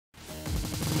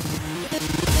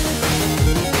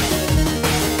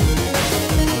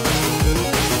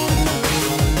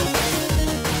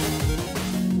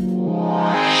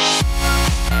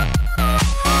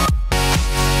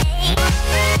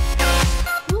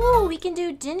we can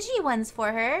do dingy ones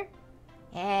for her.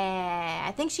 Yeah,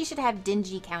 I think she should have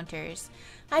dingy counters.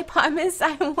 I promise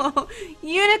I won't.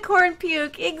 Unicorn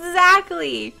puke,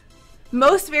 exactly.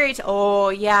 Most fairy tales. Oh,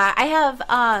 yeah. I have,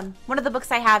 one of the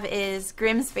books I have is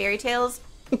Grimm's Fairy Tales.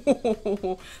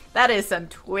 That is some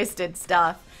twisted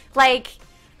stuff. Like,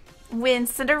 when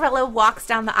Cinderella walks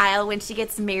down the aisle when she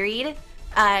gets married,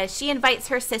 she invites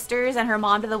her sisters and her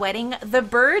mom to the wedding. The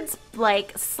birds,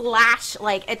 like,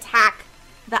 attack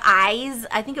the eyes.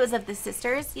 I think it was of the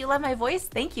sisters. You love my voice?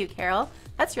 Thank you, Carol.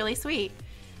 That's really sweet.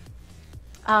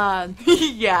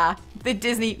 Yeah, the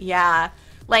Disney, yeah.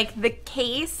 Like, the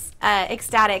case,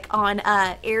 ecstatic on,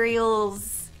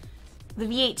 Ariel's, the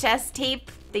VHS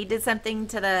tape. They did something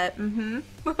to the,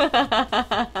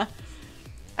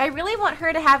 I really want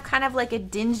her to have kind of like a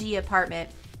dingy apartment.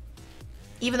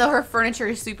 Even though her furniture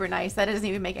is super nice. That doesn't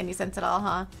even make any sense at all,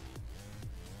 huh?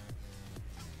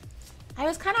 I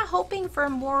was kind of hoping for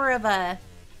more of a...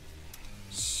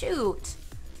 Shoot.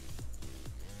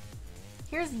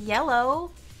 Here's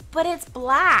yellow, but it's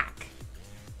black.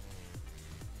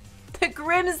 The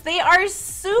Grimms, they are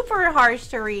super harsh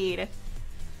to read.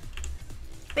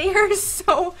 They are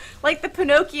so... Like the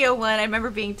Pinocchio one, I remember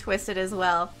being twisted as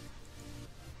well.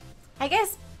 I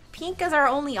guess pink is our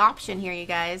only option here, you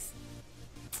guys.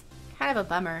 Kind of a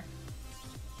bummer.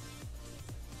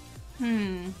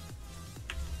 Should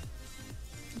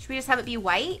we just have it be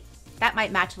white? That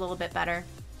might match a little bit better.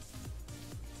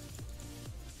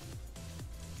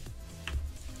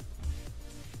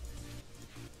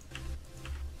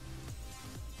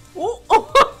 Oh,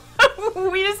 oh.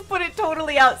 We just put it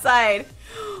totally outside.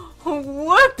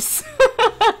 Whoops.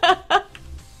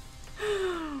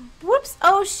 Whoops.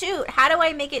 Oh, shoot. How do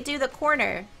I make it do the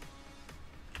corner?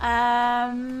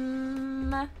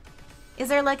 Is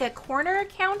there like a corner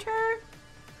counter?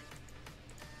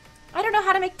 I don't know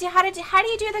how to make, how do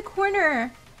you do the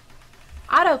corner?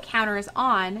 Auto counter is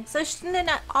on. So shouldn't it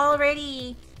not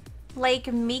already like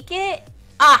make it?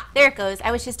 Ah, there it goes.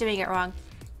 I was just doing it wrong.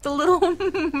 The Little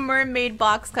Mermaid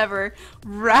box cover.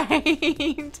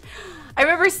 Right. I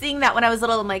remember seeing that when I was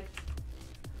little. I'm like,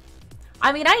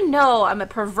 I mean, I know I'm a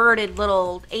perverted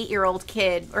little 8-year-old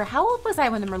kid. Or how old was I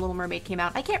when The Little Mermaid came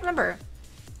out? I can't remember.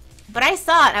 But I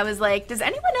saw it and I was like, does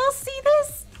anyone else see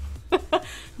this? Am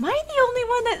I the only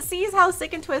one that sees how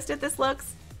sick and twisted this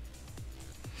looks?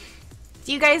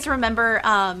 Do you guys remember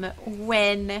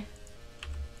when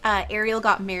Ariel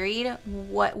got married?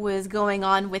 What was going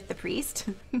on with the priest?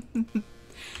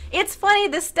 It's funny,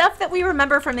 the stuff that we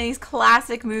remember from these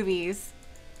classic movies.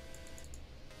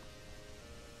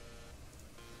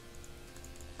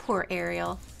 Poor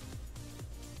Ariel.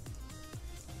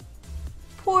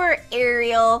 Poor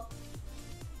Ariel.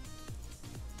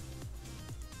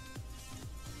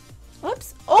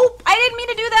 Whoops. Oh, I didn't mean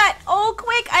to do that. Oh,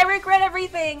 quick. I regret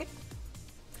everything.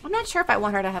 I'm not sure if I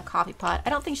want her to have coffee pot.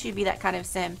 I don't think she'd be that kind of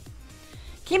sim.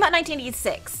 Came out in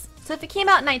 1986. So if it came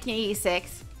out in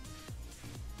 1986...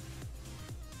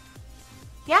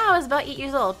 Yeah, I was about 8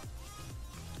 years old.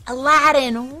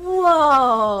 Aladdin.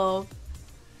 Whoa.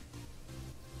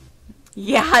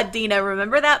 Yeah, Dina,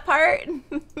 remember that part?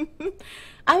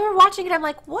 I remember watching it. I'm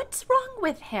like, what's wrong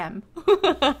with him?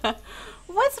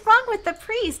 What's wrong with the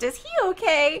priest? Is he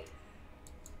okay?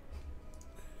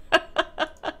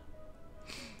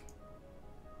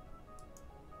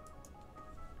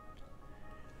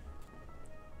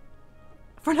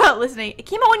 For not listening. It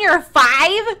came out when you were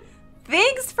 5?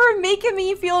 Thanks for making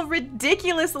me feel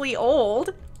ridiculously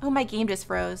old. Oh, my game just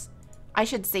froze. I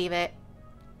should save it.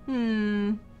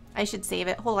 I should save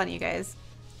it. Hold on, you guys.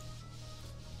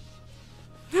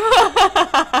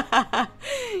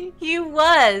 He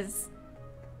was.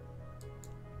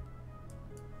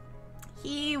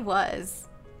 He was.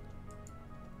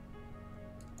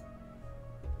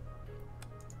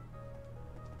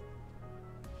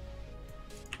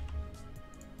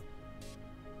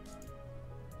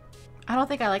 I don't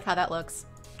think I like how that looks.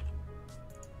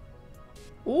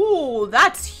 Ooh,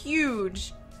 that's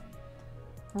huge.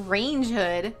 Range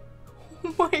hood.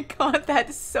 Oh my god,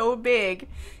 that's so big.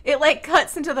 It like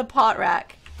cuts into the pot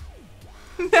rack.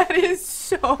 That is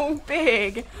so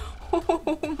big.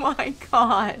 Oh my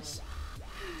gosh.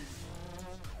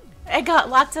 I got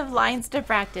lots of lines to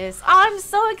practice. Oh, I'm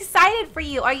so excited for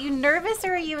you. Are you nervous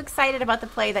or are you excited about the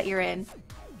play that you're in?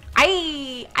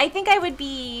 I think I would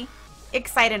be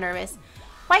excited nervous.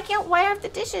 Why aren't the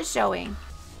dishes showing?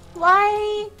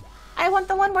 Why? I want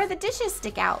the one where the dishes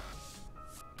stick out.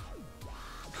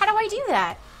 How do I do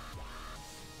that?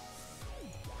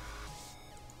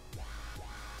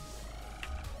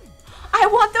 I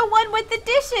want the one with the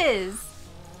dishes.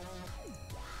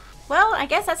 Well, I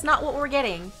guess that's not what we're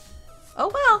getting. Oh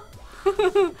well.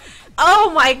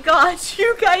 Oh my gosh,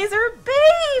 you guys are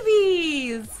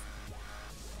babies!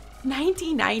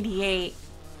 1998.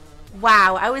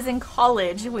 Wow, I was in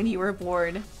college when you were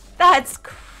born. That's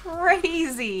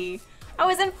crazy. I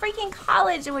was in freaking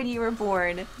college when you were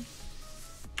born.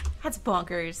 That's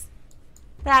bonkers.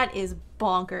 That is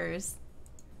bonkers.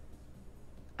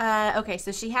 Okay,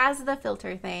 so she has the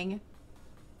filter thing.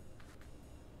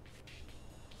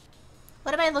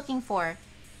 What am I looking for?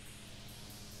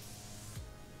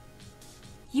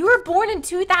 You were born in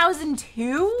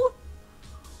 2002?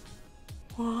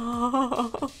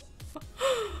 Whoa.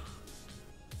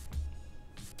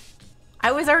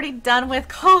 I was already done with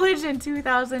college in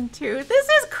 2002. This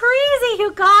is crazy,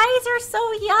 you guys are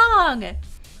so young.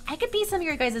 I could be some of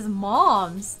your guys'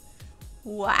 moms.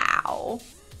 Wow.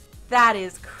 That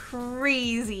is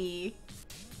crazy.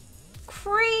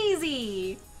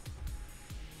 Crazy.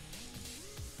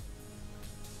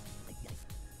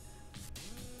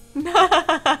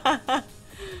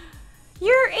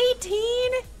 You're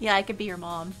 18? Yeah, I could be your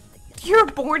mom. You're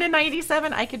born in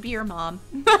 97? I could be your mom.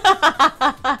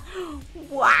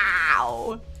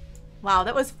 Wow. Wow,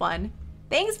 that was fun.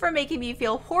 Thanks for making me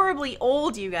feel horribly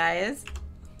old, you guys.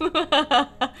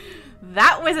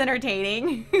 That was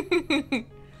entertaining.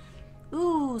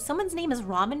 Ooh, someone's name is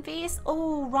Ramen Face?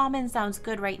 Oh, ramen sounds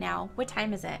good right now. What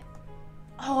time is it?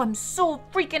 Oh, I'm so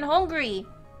freaking hungry.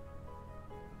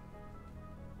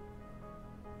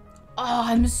 Oh,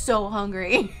 I'm so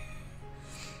hungry.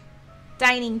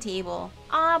 Dining table.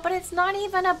 But it's not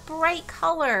even a bright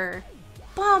color.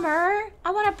 Bummer.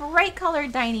 I want a bright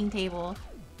colored dining table.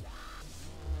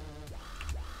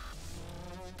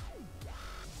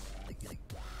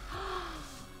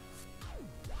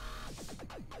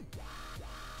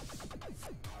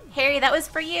 Harry, that was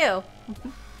for you.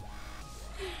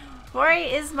 Rory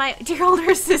is my dear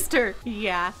older sister.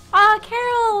 Yeah. Aw,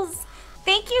 Carols.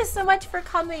 Thank you so much for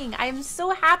coming. I'm so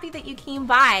happy that you came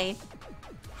by.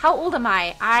 How old am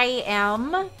I? I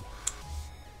am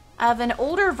of an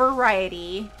older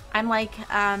variety. I'm like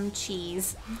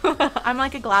cheese. I'm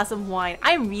like a glass of wine.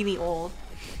 I'm really old.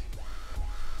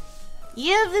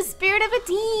 You have the spirit of a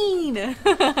teen.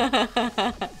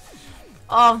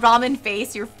 Oh, Ramen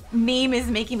Face, your name is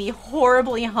making me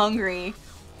horribly hungry.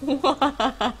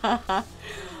 Oh,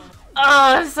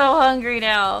 I'm so hungry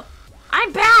now.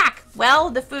 I'm back! Well,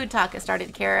 the food talk has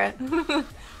started, Kara.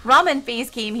 Ramen Face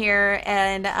came here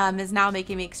and is now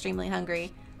making me extremely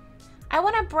hungry. I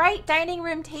want a bright dining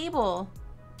room table.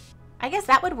 I guess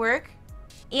that would work.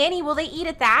 Annie, will they eat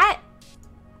at that?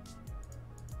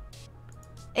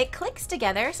 It clicks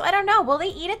together, so I don't know. Will they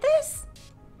eat at this?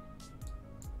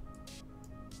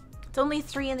 It's only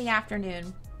 3 in the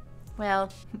afternoon. Well,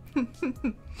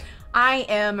 I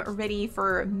am ready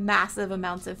for massive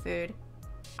amounts of food.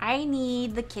 I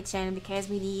need the kitchen because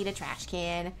we need a trash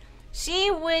can. She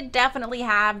would definitely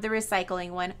have the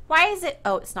recycling one. Why is it?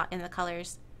 Oh, it's not in the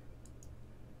colors.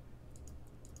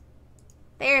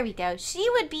 There we go. She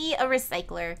would be a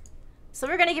recycler. So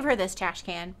we're going to give her this trash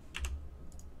can.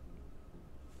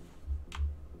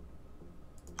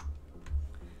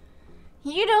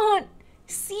 You don't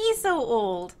see so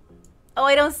old. Oh,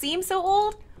 I don't seem so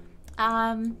old?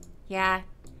 Yeah.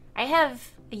 I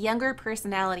have a younger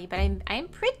personality, but I'm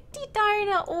pretty darn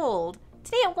old.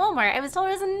 Today at Walmart, I was told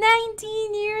I was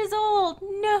 19 years old.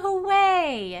 No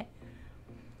way.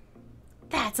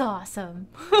 That's awesome.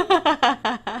 We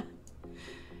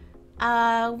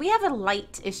have a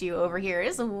light issue over here.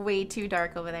 It's way too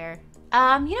dark over there. You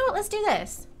know what? Let's do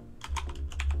this.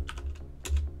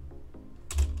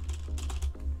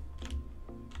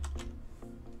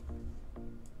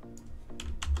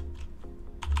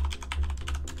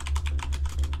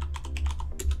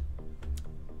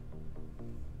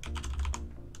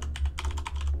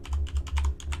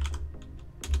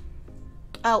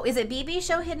 Oh, is it BB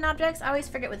show hidden objects? I always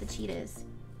forget what the cheat is.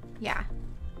 Yeah.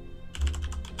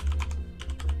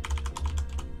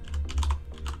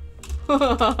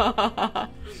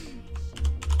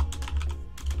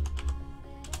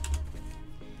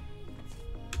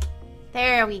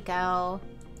 There we go.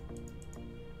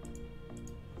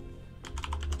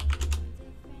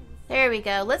 There we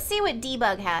go. Let's see what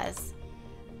Debug has.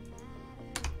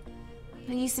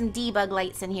 I need some Debug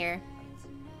lights in here.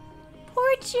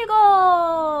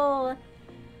 Portugal!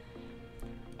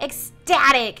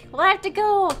 Ecstatic! We'll have to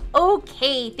go.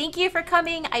 Okay, thank you for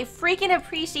coming. I freaking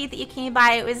appreciate that you came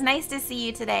by. It was nice to see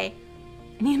you today.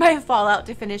 I need my Fallout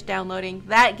to finish downloading.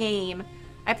 That game,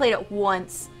 I played it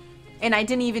once, and I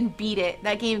didn't even beat it.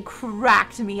 That game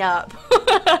cracked me up.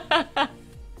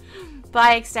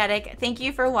 Bye, Ecstatic. Thank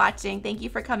you for watching. Thank you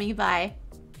for coming by.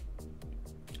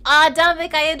 Ah,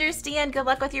 Dominic, I understand. Good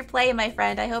luck with your play, my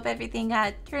friend. I hope everything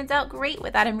turns out great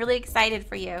with that. I'm really excited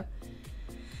for you.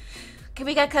 Okay,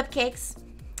 we got cupcakes.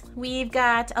 We've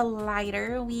got a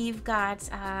lighter. We've got,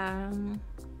 I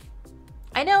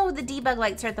know the debug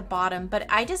lights are at the bottom, but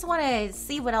I just want to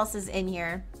see what else is in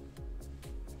here.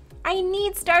 I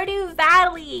need Stardew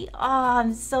Valley. Oh,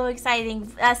 I'm so exciting.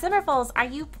 Summerfalls, are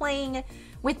you playing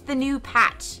with the new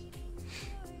patch?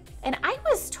 And I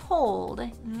was told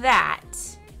that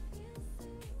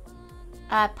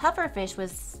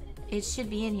Pufferfish it should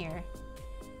be in here.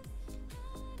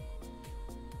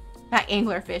 That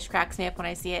anglerfish cracks me up when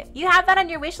I see it. You have that on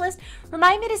your wish list?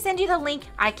 Remind me to send you the link.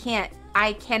 I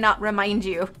cannot remind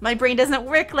you. My brain doesn't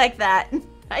work like that.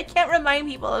 I can't remind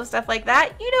people of stuff like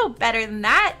that. You know better than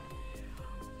that.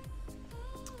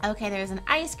 Okay, there's an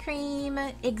ice cream,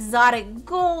 exotic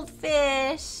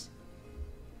goldfish.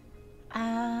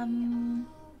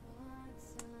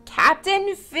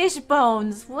 Captain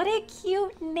Fishbones. What a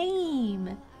cute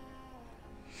name.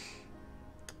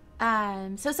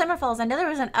 So Summer Falls, I know there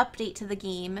was an update to the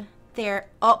game.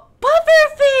 Oh,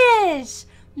 Pufferfish!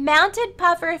 Mounted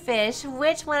Pufferfish,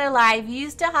 which when alive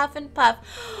used to huff and puff.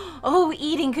 Oh,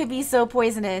 eating could be so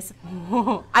poisonous.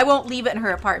 I won't leave it in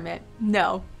her apartment.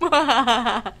 No.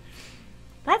 That's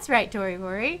right,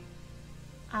 Rory.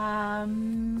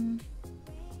 I'm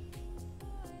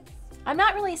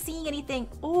not really seeing anything.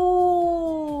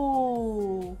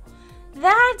 Oh,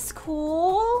 that's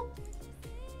cool.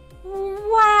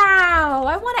 Wow,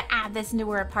 I want to add this into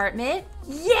her apartment.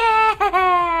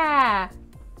 Yeah!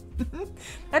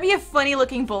 That'd be a funny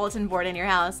looking bulletin board in your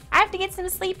house. I have to get some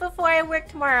sleep before I work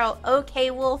tomorrow.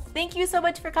 Okay, well, thank you so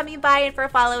much for coming by and for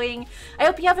following. I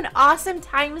hope you have an awesome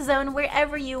time zone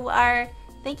wherever you are.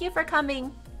 Thank you for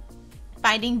coming.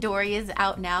 Finding Dory is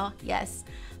out now, yes,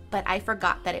 but I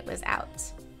forgot that it was out.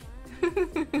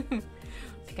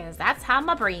 Because that's how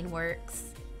my brain works.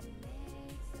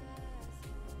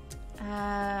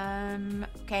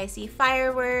 Okay, I see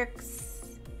fireworks.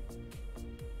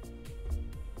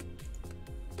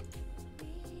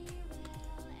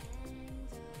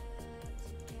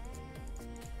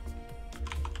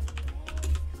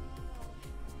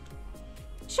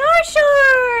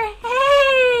 Sure.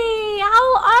 Hey,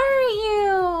 how are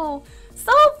you?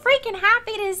 So freaking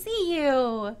happy to see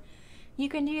you. You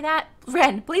can do that.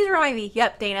 Ren, please remind me.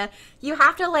 Yep, Dana. You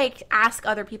have to like ask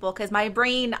other people because my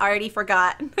brain already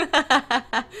forgot.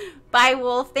 Bye,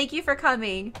 Wolf. Thank you for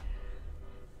coming.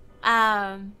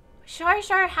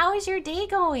 Shar, how is your day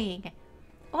going?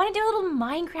 I want to do a little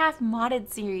Minecraft modded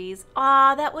series.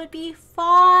 Aw, that would be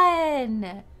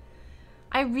fun.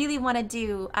 I really want to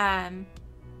do,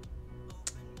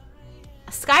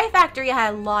 Sky Factory I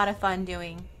had a lot of fun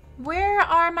doing. Where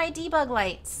are my debug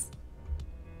lights?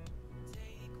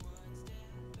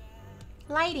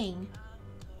 Lighting.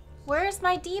 Where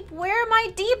are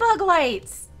my debug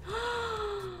lights?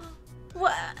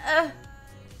 What?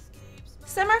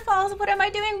 Summer Falls, what am I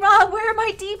doing wrong? Where are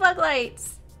my debug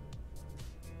lights?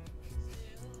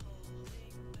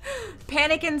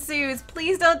 Panic ensues.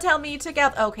 Please don't tell me you took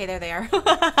out. Okay, there they are.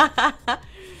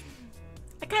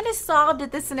 I kind of sobbed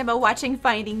at the cinema watching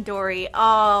Finding Dory.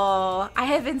 Oh, I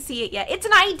haven't seen it yet. It's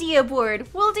an idea board.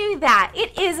 We'll do that.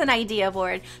 It is an idea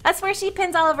board. That's where she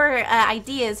pins all of her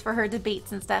ideas for her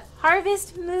debates and stuff.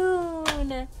 Harvest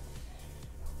Moon.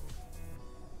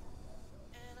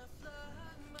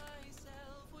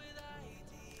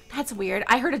 That's weird.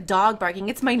 I heard a dog barking.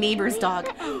 It's my neighbor's dog.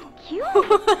 Cute.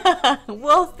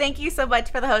 Well, thank you so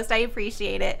much for the host. I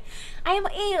appreciate it. I am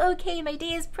A-okay. My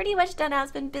day is pretty much done now.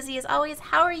 It's been busy as always.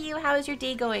 How are you? How is your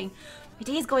day going? My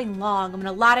day is going long. I'm in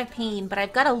a lot of pain, but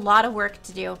I've got a lot of work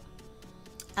to do.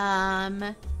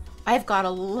 I've got a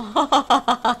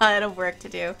lot of work to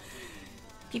do.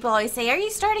 People always say, are you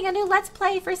starting a new Let's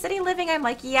Play for City Living? I'm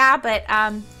like, yeah, but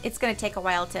it's going to take a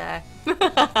while to...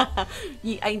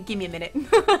 give me a minute.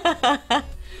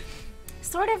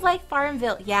 Sort of like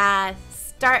Farmville. Yeah,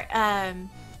 start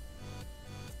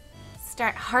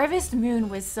Harvest Moon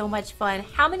was so much fun.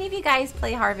 How many of you guys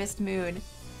play Harvest Moon?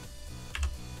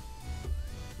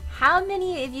 How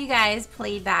many of you guys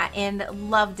played that and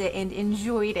loved it and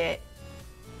enjoyed it?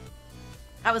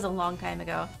 That was a long time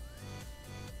ago.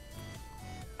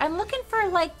 I'm looking for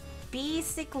like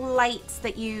basic lights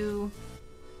that you...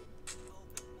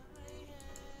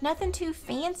 Nothing too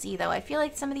fancy though. I feel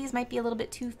like some of these might be a little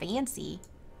bit too fancy.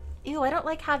 Ew, I don't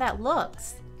like how that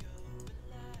looks.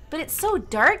 But it's so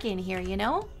dark in here, you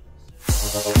know?